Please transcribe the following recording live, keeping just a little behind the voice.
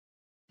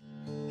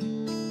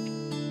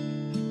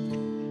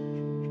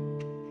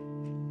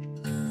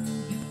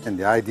And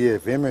the idea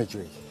of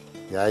imagery,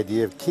 the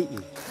idea of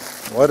ki'i.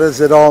 What does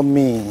it all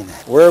mean?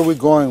 Where are we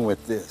going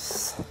with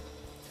this?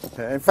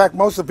 In fact,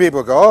 most of the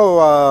people go,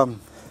 oh,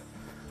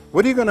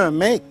 what are you going to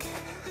make?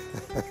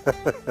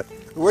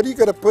 What are you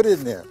going to put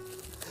in there?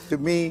 To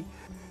me,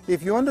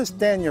 if you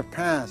understand your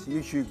past,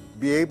 you should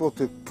be able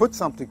to put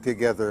something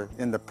together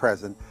in the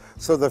present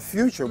so the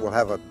future will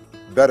have a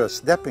better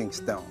stepping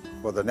stone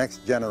for the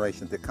next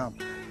generation to come.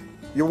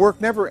 Your work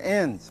never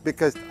ends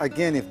because,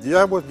 again, if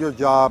that was your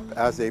job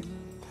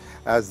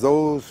as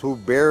those who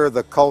bear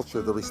the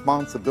culture, the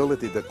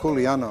responsibility, the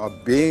kuleana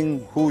of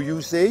being who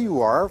you say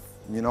you are.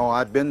 You know,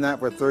 I've been that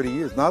for 30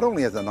 years, not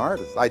only as an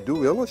artist, I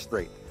do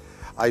illustrate,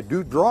 I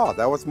do draw.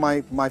 That was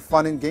my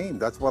fun and game.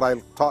 That's what I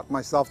taught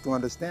myself to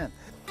understand.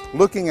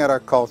 Looking at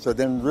our culture,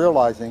 then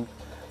realizing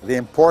the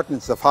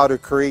importance of how to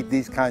create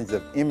these kinds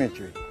of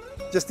imagery.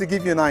 Just to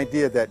give you an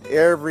idea that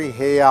every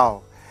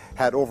heiau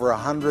had over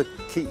 100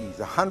 ki'is,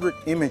 100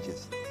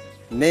 images,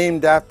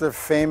 named after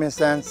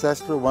famous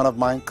ancestor, one of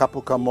mine,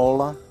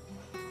 Kapukamola.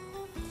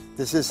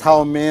 This is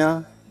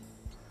Haumea,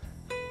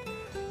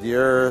 the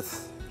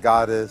earth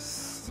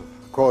goddess,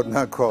 quote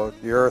unquote,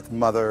 the earth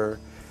mother,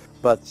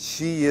 but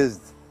she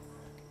is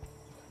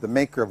the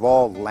maker of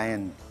all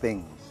land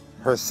things.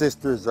 Her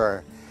sisters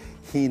are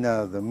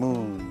Hina, the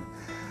moon,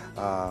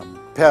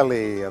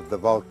 Pele of the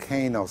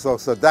volcano, so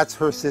that's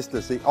her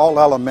sister, see, all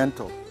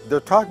elemental. They're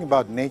talking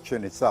about nature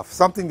in itself,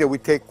 something that we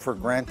take for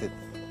granted.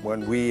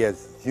 When we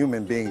as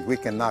human beings, we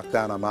can knock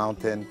down a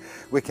mountain,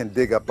 we can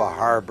dig up a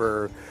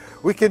harbor,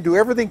 we can do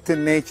everything to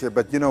nature,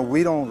 but you know,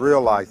 we don't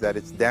realize that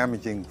it's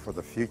damaging for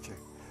the future.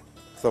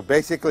 So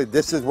basically,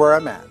 this is where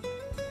I'm at,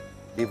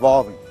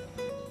 evolving.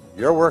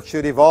 Your work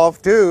should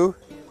evolve too,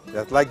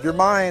 just like your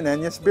mind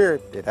and your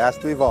spirit, it has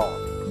to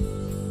evolve.